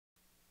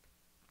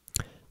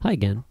Hi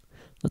again.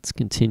 Let's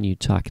continue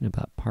talking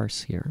about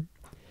parse here.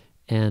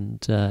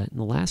 And in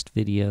the last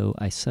video,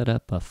 I set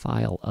up a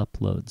file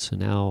upload. So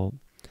now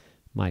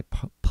my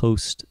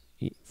post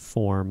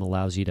form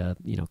allows you to,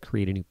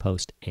 create a new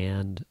post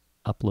and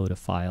upload a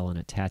file and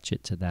attach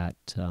it to that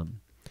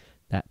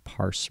that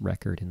parse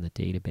record in the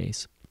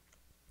database.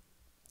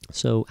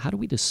 So how do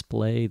we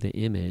display the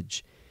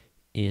image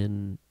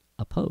in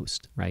a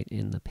post, right,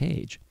 in the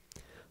page?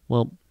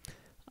 Well,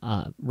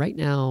 right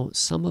now,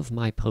 some of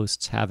my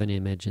posts have an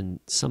image and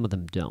some of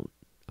them don't.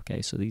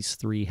 Okay, so these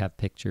three have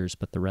pictures,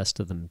 but the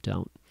rest of them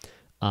don't.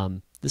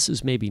 This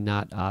is maybe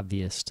not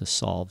obvious to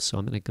solve, so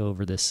I'm going to go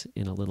over this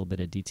in a little bit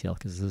of detail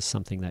because this is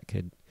something that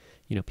could,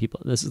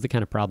 this is the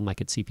kind of problem I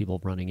could see people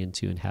running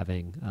into and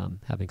having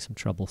some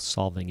trouble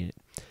solving it.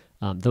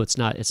 Though it's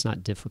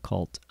not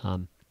difficult.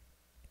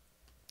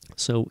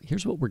 So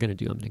here's what we're going to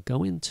do. I'm going to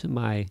go into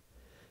my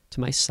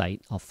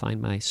site. I'll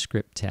find my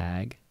script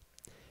tag.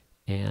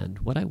 And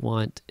what I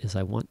want is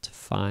I want to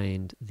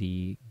find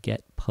the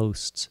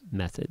getPosts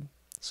method.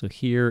 So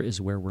here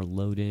is where we're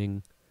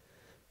loading,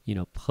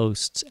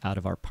 posts out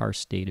of our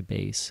parse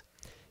database.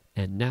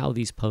 And now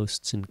these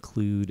posts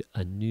include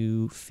a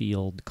new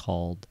field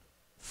called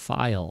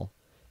file,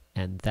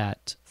 and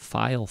that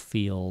file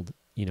field,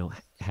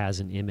 has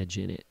an image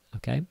in it.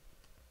 Okay.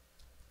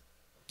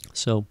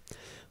 So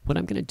what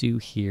I'm going to do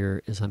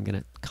here is I'm going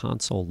to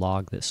console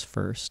log this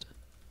first.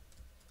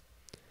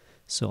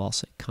 So I'll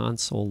say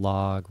console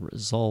log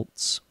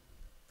results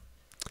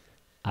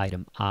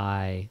item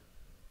I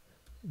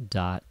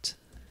dot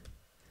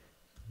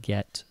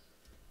get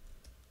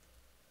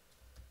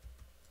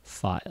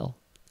file.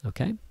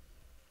 Okay.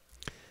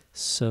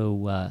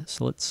 So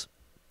so let's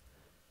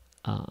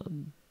go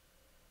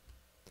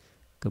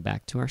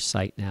back to our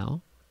site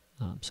now.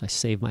 So I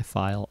save my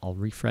file. I'll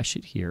refresh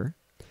it here,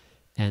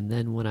 and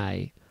then when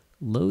I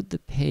load the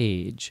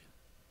page,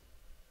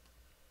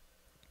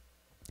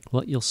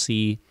 what you'll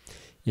see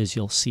is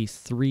you'll see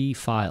three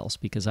files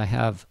because I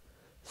have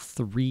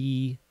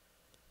three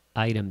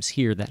items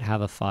here that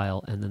have a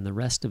file, and then the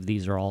rest of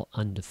these are all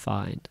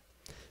undefined.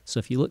 So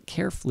if you look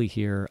carefully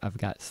here, I've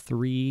got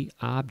three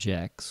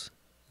objects.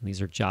 And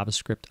these are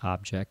JavaScript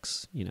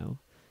objects,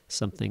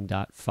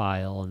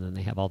 something.file, and then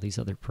they have all these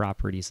other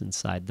properties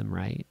inside them,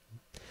 right?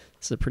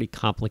 It's a pretty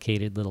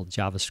complicated little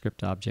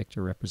JavaScript object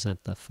to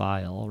represent the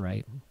file,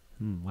 right?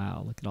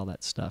 Wow, look at all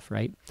that stuff,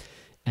 right?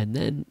 And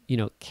then,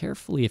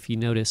 carefully, if you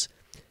notice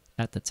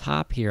at the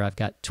top here, I've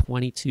got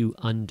 22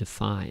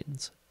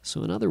 undefineds.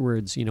 So in other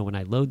words, when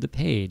I load the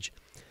page,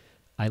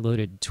 I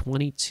loaded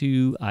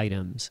 22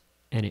 items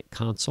and it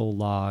console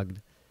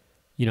logged,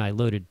 I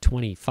loaded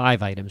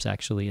 25 items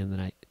actually, and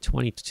then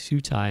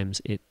 22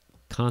 times it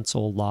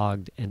console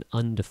logged an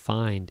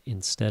undefined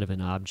instead of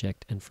an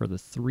object. And for the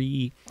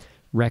three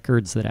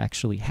records that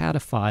actually had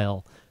a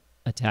file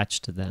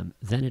attached to them,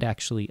 then it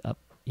actually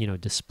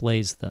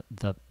displays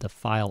the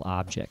file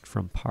object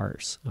from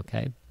parse.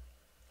 Okay,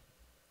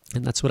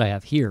 and that's what I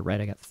have here,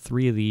 right? I got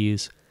three of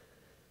these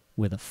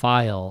with a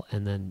file,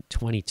 and then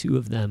 22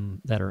 of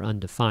them that are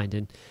undefined.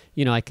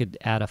 And I could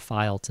add a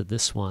file to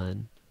this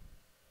one.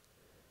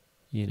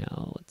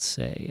 Let's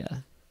say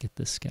get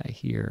this guy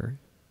here,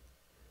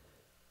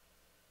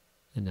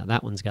 and now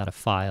that one's got a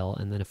file.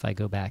 And then if I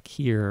go back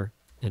here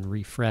and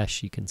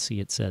refresh, you can see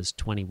it says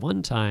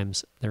 21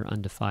 times they're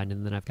undefined,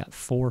 and then I've got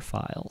 4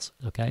 files.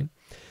 Okay.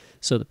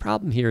 So the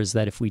problem here is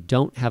that if we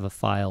don't have a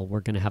file, we're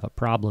going to have a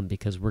problem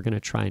because we're going to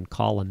try and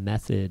call a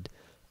method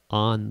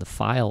on the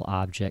file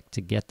object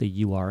to get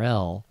the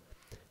URL.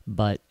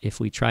 But if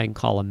we try and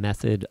call a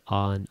method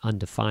on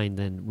undefined,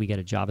 then we get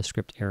a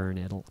JavaScript error and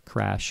it'll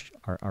crash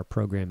our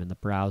program in the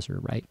browser,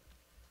 right?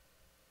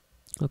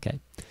 Okay.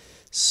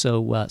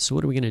 So, so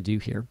what are we going to do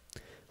here?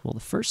 Well,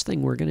 the first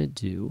thing we're going to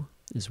do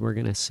is we're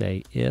going to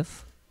say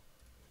if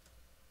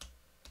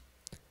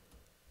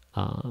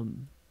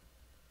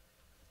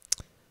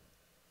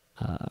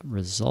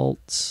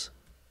results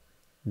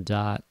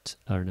dot,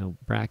 or no,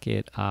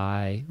 bracket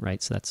I,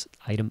 right? So that's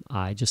item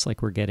I, just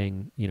like we're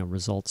getting,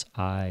 results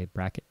I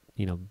bracket,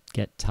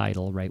 get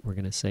title, right? We're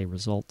going to say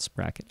results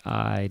bracket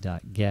I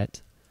dot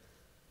get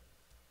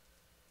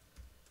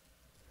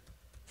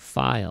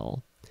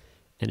file.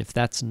 And if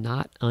that's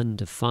not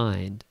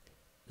undefined,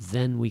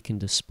 then we can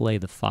display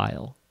the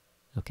file.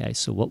 Okay,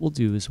 so what we'll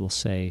do is we'll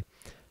say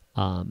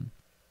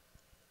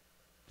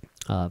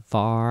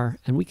var,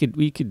 and we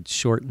could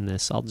shorten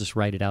this. I'll just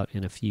write it out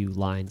in a few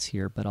lines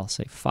here, but I'll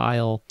say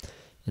file,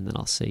 and then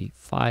I'll say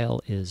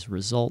file is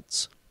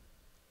results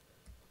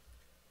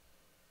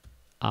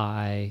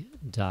I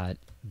dot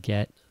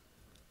get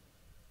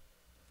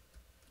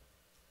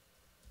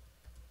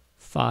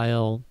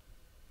file,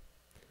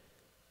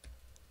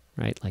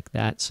 right, like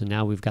that. So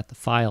now we've got the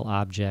file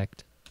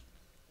object,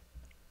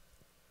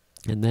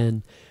 and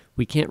then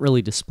we can't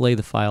really display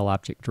the file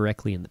object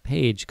directly in the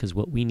page because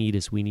what we need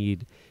is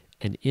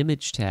an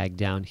image tag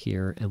down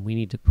here, and we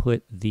need to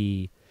put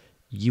the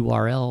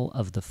URL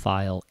of the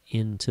file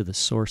into the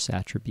source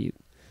attribute.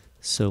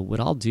 So what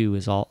I'll do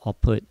is I'll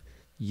put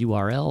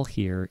URL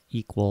here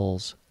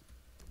equals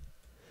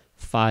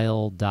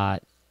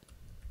file.url,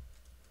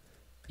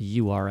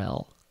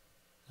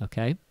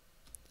 okay?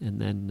 And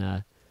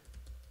then,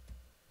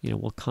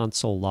 we'll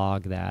console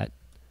log that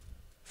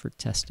for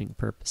testing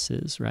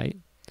purposes, right?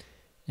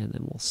 And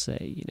then we'll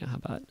say, how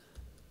about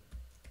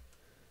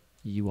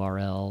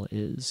URL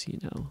is,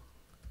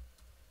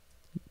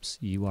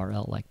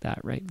 URL like that,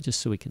 right? Just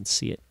so we can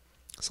see it.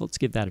 So let's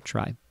give that a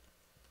try.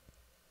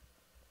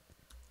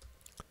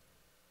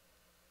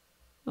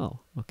 Oh,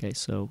 okay,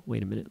 so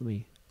wait a minute, let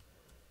me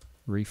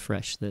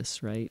refresh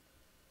this, right?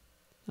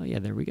 Oh yeah,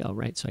 there we go,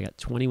 right? So I got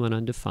 21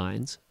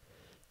 undefineds.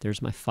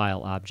 There's my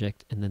file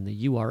object, and then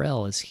the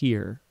URL is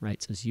here, right?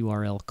 It says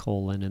URL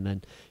colon, and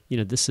then,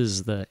 this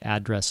is the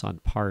address on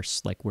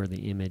Parse, like where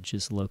the image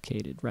is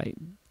located, right?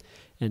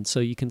 And so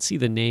you can see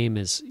the name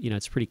is,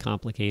 it's pretty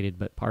complicated,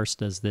 but Parse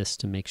does this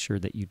to make sure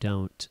that you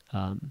don't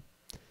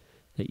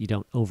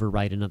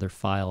overwrite another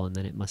file, and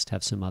then it must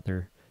have some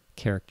other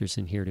characters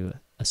in here to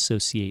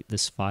associate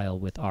this file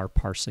with our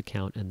Parse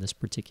account and this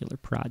particular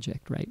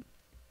project, right?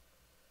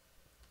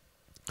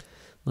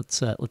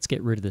 Let's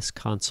get rid of this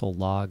console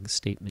log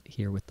statement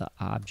here with the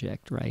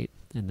object, right?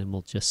 And then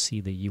we'll just see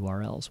the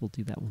URLs. We'll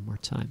do that one more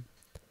time.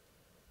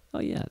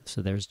 Oh yeah,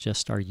 so there's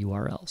just our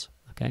URLs,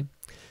 okay?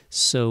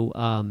 So,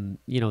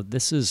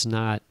 this is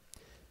not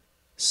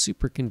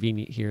super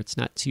convenient here. It's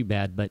not too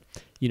bad, but,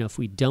 if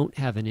we don't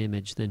have an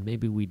image, then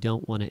maybe we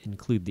don't want to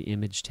include the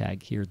image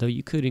tag here, though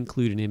you could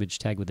include an image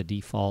tag with a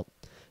default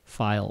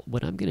file.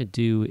 What I'm going to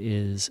do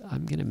is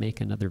I'm going to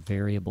make another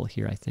variable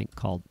here, I think,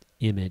 called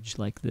image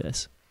like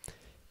this.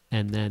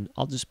 And then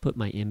I'll just put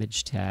my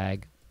image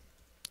tag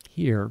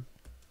here.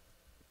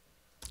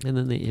 And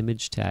then the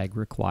image tag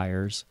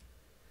requires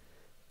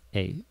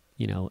a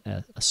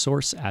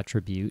source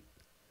attribute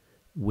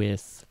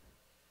with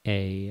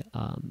a,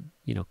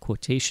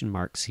 quotation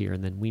marks here.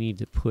 And then we need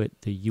to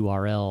put the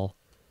URL,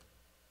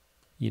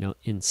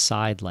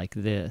 inside like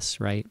this,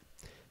 right?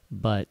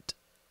 But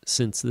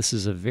since this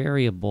is a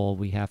variable,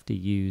 we have to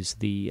use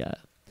the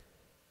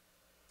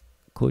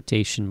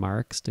quotation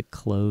marks to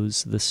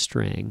close the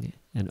string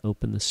and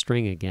open the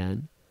string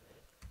again,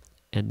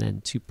 and then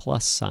 2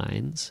 plus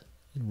signs,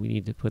 and we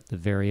need to put the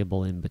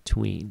variable in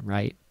between,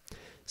 right?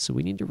 So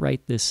we need to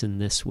write this in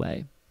this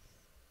way.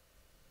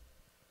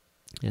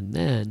 And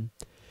then,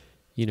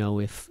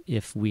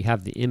 if we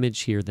have the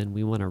image here, then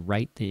we want to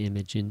write the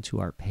image into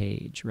our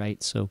page,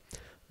 right? So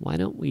why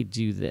don't we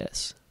do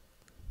this?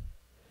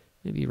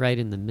 Maybe right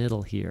in the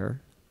middle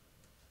here,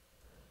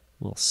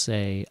 we'll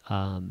say,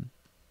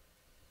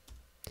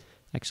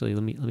 actually,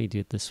 let me do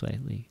it this way.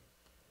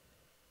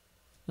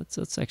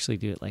 Let's actually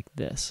do it like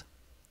this.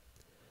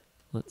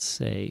 Let's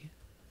say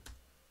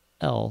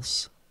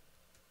else,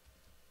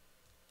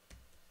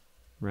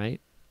 right?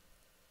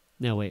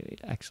 No, wait.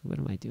 Actually, what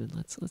am I doing?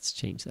 Let's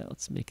change that.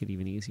 Let's make it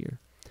even easier.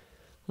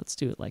 Let's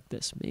do it like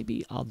this.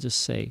 Maybe I'll just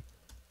say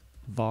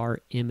var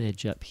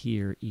image up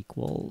here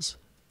equals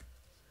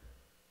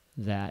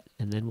that,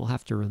 and then we'll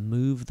have to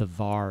remove the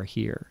var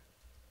here.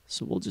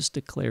 So we'll just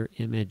declare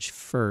image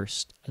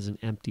first as an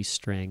empty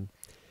string,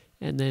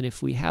 and then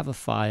if we have a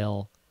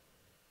file,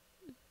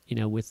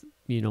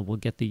 we'll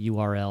get the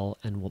URL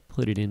and we'll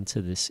put it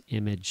into this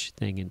image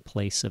thing in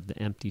place of the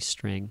empty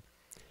string.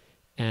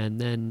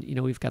 And then,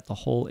 we've got the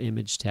whole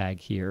image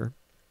tag here.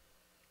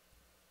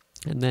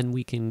 And then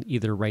we can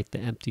either write the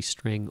empty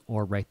string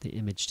or write the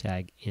image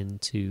tag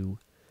into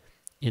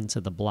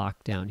the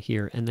block down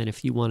here. And then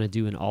if you want to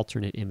do an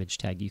alternate image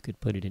tag, you could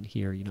put it in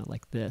here,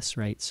 like this,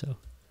 right? So,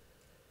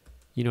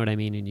 you know what I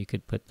mean? And you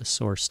could put the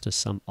source to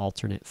some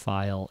alternate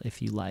file if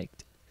you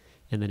liked.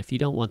 And then if you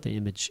don't want the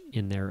image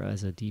in there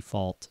as a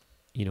default,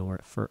 or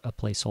for a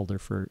placeholder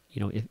for,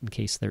 in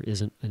case there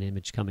isn't an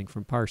image coming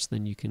from Parse,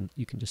 then you can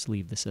just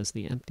leave this as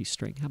the empty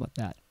string. How about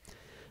that?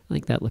 I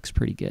think that looks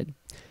pretty good.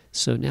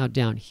 So now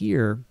down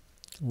here,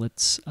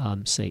 let's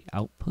say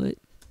output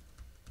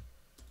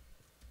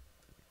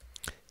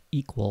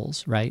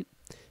equals, right?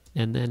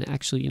 And then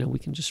actually, we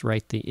can just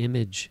write the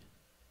image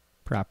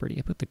property.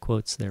 I put the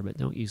quotes there, but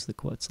don't use the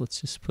quotes.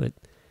 Let's just put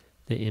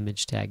the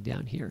image tag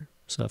down here.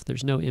 So if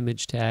there's no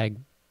image tag,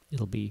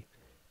 it'll be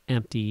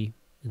empty,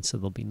 and so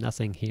there'll be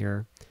nothing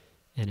here.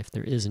 And if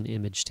there is an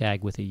image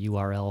tag with a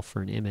URL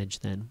for an image,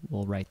 then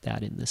we'll write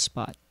that in this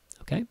spot.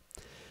 Okay?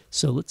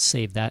 So let's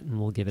save that and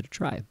we'll give it a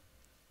try.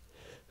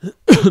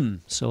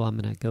 So I'm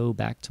going to go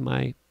back to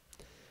my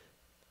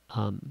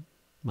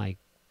my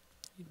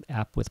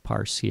app with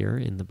Parse here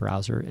in the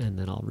browser, and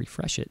then I'll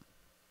refresh it.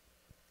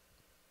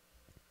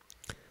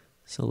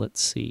 So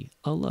let's see.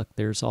 Oh, look,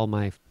 there's all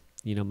my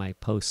my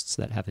posts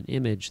that have an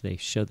image. They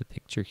show the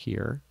picture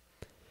here.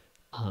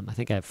 I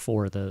think I have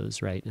 4 of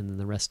those, right? And then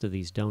the rest of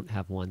these don't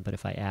have one, but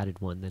if I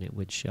added one, then it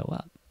would show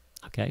up.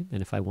 Okay?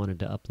 And if I wanted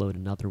to upload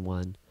another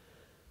one,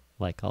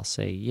 like I'll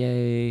say,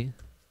 yay,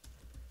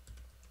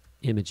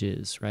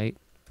 images, right?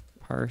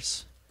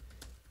 Parse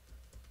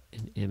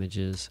and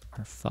images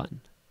are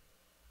fun.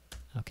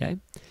 Okay?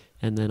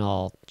 And then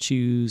I'll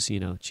choose,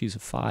 choose a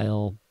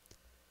file.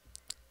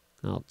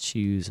 I'll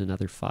choose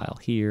another file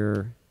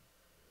here,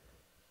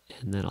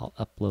 and then I'll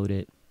upload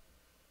it.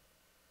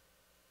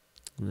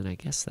 And then I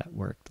guess that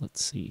worked.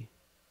 Let's see.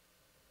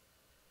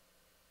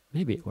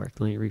 Maybe it worked.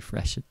 Let me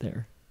refresh it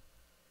there.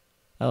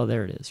 Oh,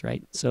 there it is,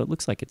 right? So it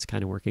looks like it's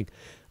kind of working.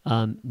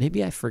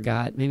 Maybe I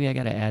forgot. Maybe I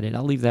got to add it.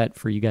 I'll leave that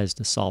for you guys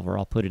to solve, or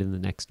I'll put it in the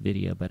next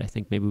video. But I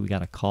think maybe we got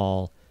to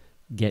call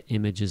get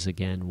images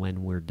again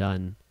when we're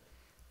done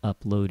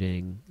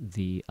uploading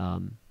the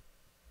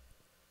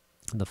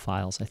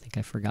files. I think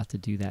I forgot to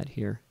do that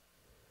here,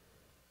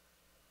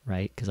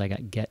 right? Because I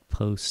got get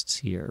posts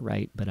here,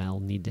 right? But I'll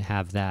need to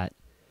have that.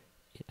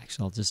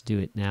 Actually, I'll just do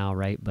it now,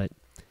 right? But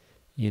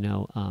you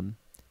know,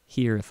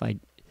 here if I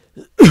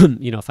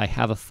you know, if I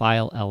have a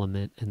file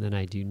element and then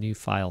I do new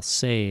file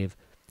save,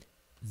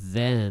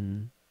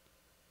 then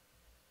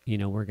you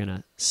know, we're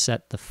gonna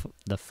set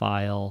the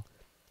file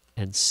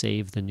and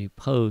save the new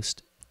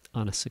post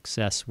on a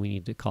success. We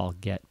need to call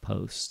get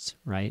posts,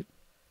 right?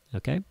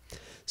 Okay,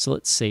 so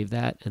let's save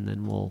that, and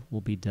then we'll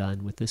be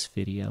done with this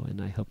video,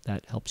 and I hope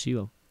that helps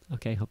you.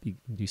 Okay, hope you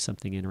can do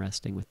something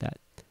interesting with that.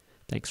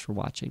 Thanks for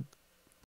watching.